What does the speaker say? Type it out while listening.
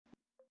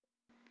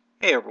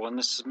Hey everyone,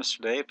 this is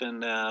Mr. Dave,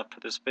 and for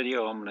this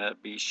video I'm going to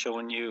be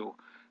showing you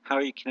how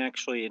you can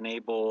actually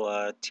enable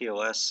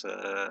TLS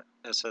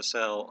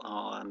SSL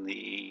on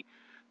the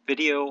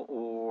video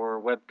or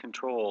web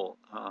control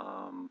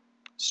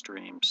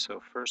streams.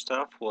 So first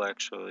off, we'll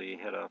actually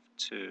head off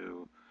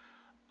to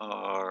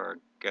our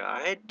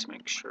guide to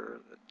make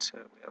sure that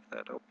we have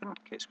that open in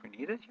case we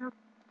need it here.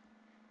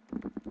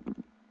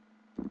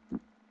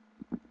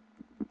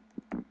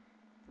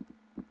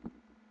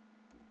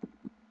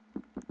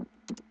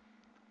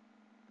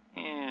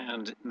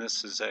 And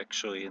this is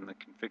actually in the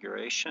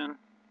configuration.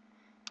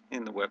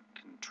 In the web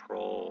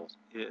control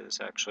is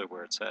actually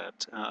where it's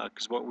at,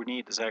 because what we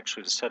need is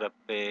actually to set up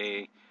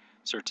a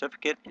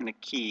certificate and a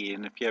key.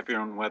 And if you have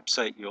your own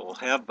website, you'll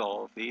have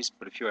all of these,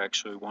 but if you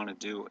actually want to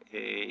do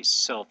a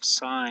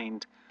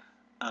self-signed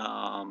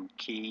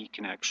key, you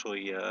can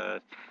actually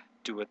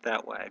do it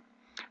that way.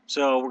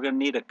 So we're going to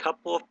need a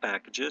couple of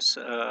packages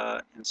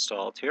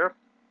installed here,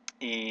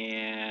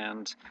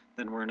 and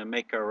then we're going to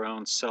make our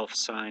own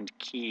self-signed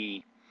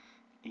key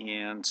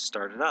and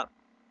start it up.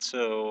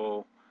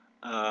 So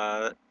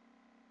we'll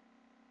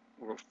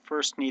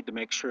first need to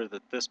make sure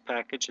that this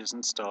package is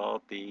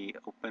installed, the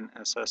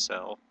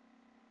OpenSSL,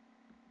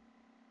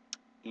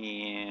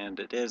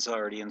 and it is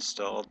already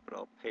installed, but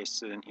I'll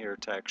paste it in here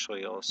to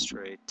actually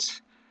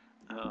illustrate.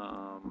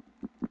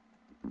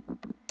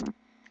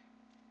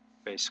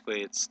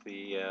 Basically it's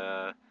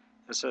the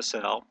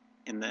SSL,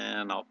 and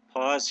then I'll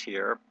pause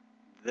here.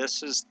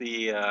 This is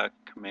the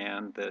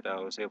command that I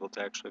was able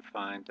to actually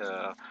find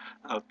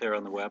out there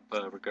on the web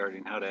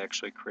regarding how to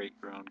actually create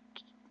your own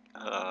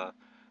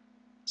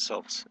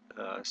self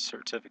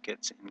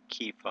certificates and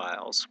key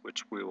files,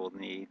 which we will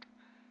need,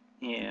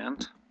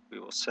 and we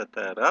will set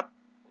that up.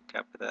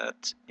 We'll copy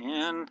that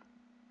in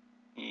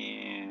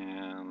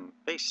and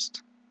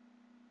paste,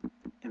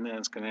 and then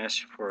it's going to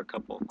ask you for a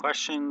couple of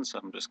questions.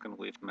 I'm just going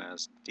to leave them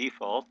as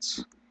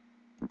defaults.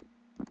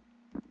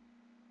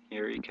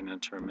 Here you can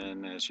enter them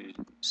in as you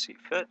see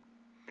fit,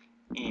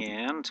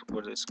 and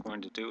what it's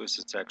going to do is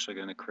it's actually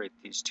going to create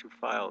these two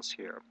files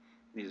here.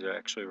 These are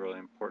actually really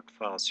important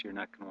files, so you're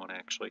not going to want to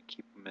actually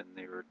keep them in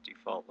their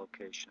default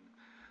location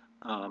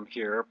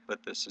here,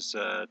 but this is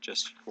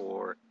just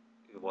for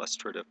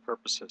illustrative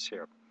purposes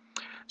here.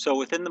 So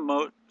within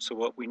the so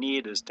what we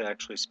need is to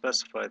actually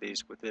specify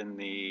these within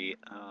the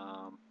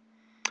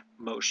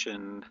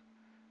motion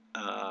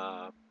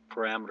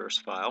parameters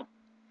file,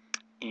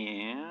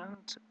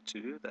 and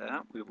to do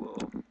that we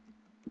will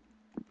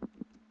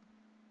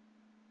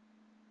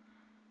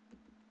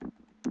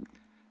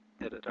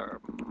edit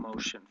our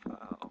motion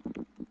file.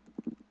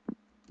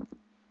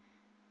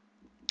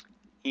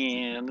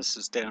 And this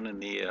is down in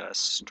the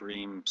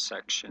stream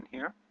section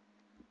here.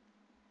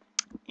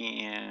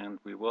 And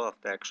we will have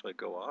to actually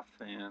go off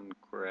and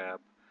grab,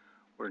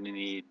 we're going to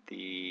need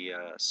the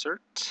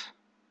cert.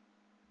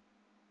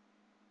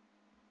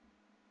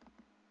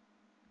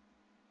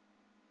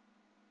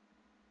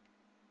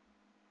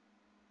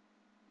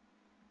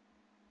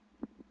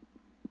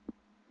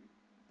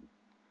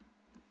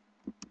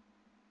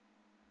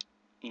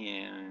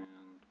 And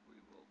we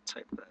will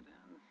type that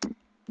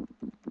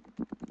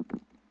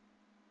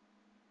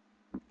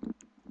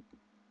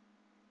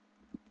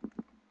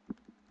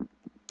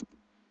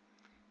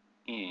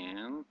in.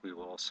 And we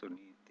will also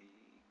need the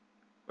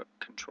web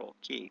control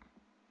key.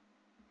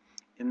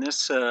 And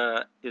this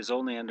is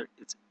only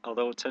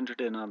although it's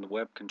entered in on the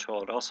web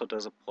control, it also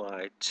does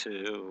apply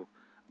to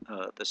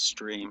the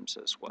streams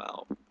as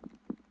well.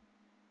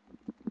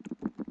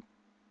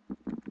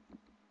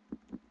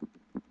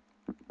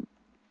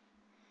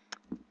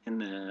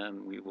 And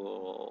then we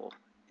will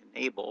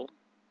enable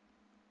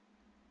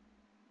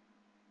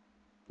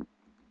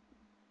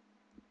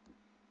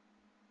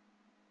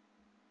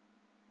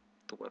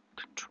the web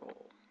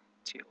control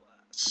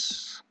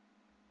TLS.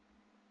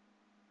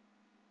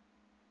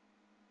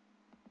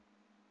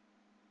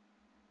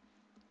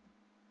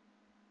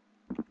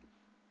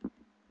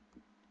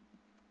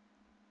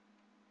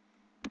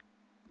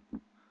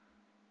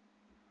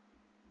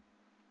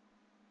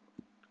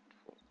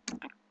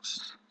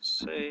 Thanks.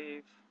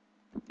 Save.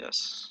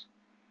 Yes.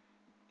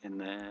 And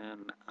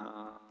then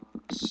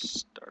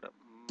start up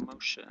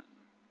motion.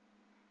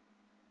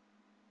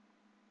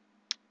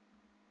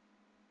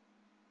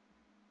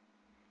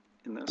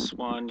 In this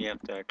one, you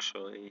have to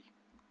actually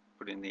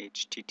put in the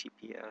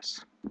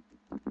HTTPS.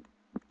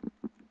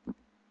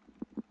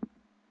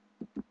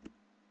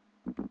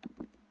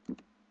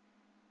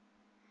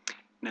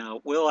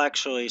 Now, we'll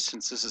actually,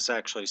 since this is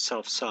actually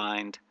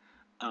self-signed,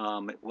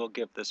 it will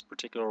give this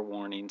particular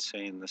warning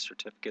saying the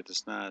certificate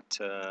has not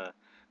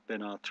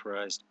been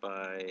authorized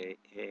by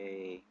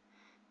a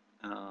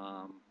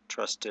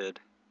trusted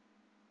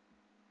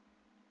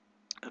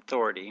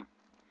authority.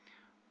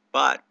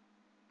 But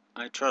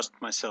I trust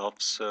myself,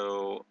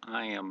 so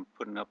I am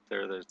putting up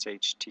there that it's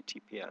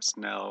HTTPS.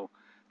 Now,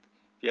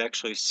 if you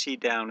actually see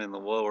down in the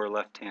lower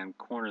left-hand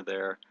corner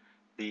there,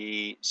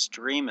 the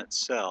stream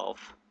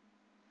itself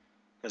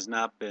has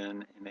not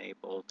been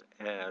enabled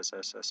as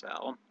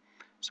SSL.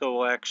 So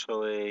we'll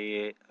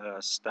actually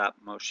stop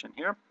motion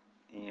here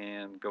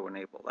and go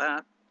enable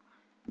that.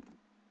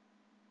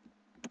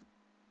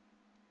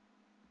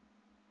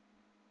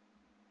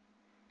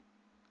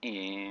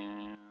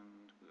 And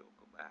we'll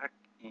go back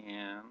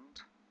and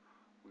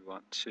we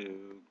want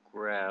to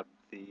grab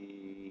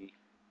the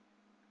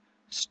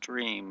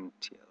stream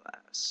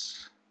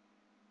TLS.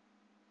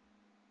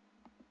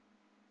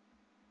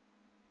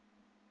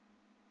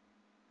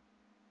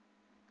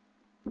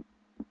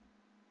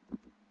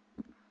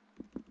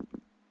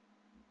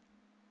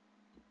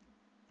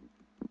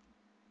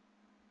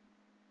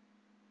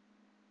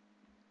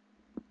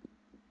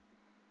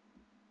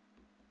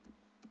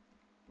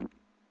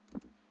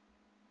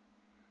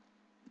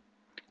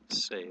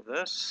 Save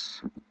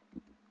this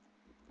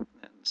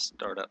and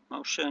start up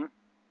motion.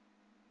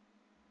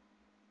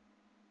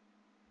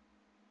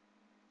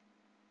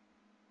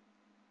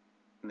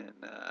 And then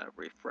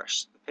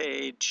refresh the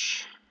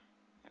page.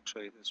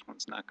 Actually, this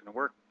one's not going to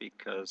work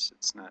because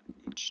it's not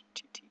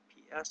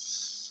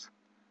HTTPS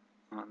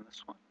on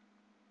this one.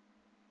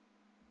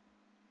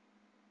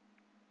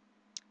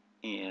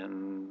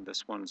 And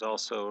this one's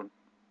also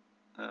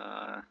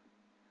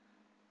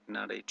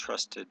not a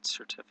trusted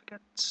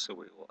certificate, so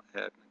we will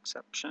add an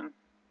exception.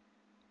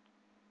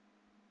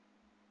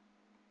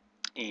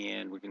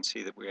 And we can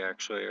see that we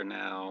actually are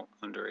now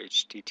under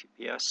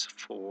HTTPS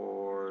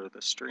for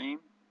the stream.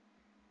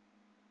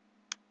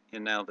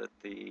 And now that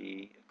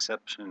the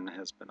exception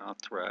has been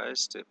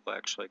authorized, it will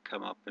actually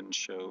come up and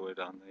show it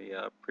on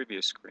the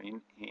preview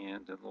screen.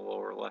 And in the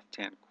lower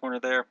left-hand corner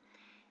there,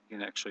 you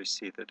can actually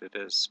see that it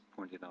is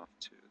pointing off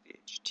to the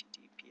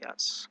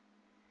HTTPS.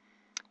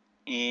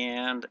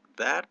 And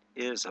that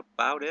is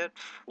about it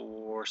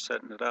for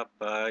setting it up.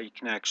 You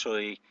can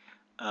actually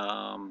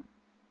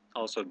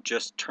also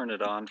just turn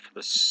it on for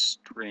the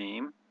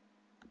stream.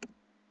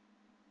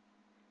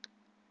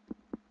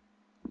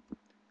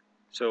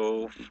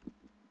 So,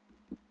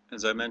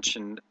 as I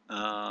mentioned,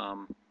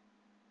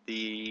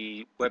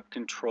 the web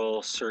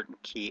control certain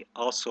key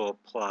also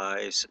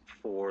applies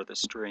for the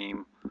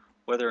stream,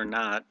 whether or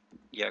not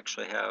you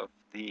actually have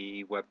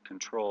the web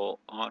control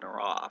on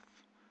or off.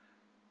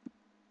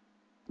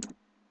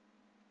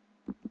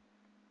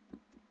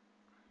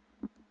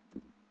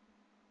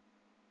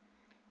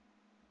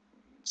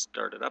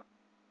 Start it up,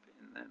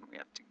 and then we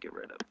have to get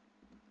rid of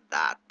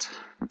that.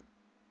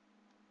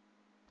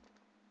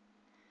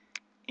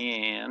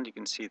 And you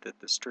can see that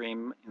the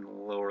stream in the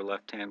lower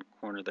left-hand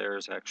corner there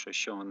is actually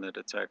showing that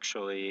it's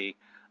actually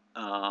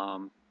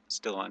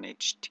still on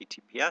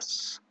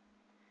HTTPS.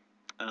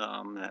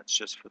 That's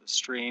just for the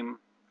stream,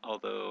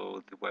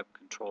 although the web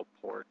control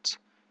port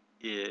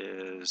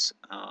is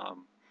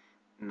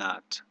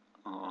not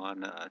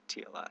on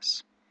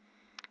TLS.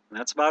 And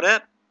that's about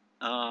it.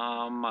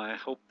 I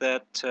hope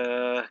that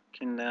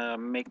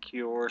can make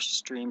your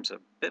streams a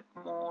bit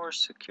more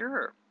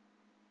secure.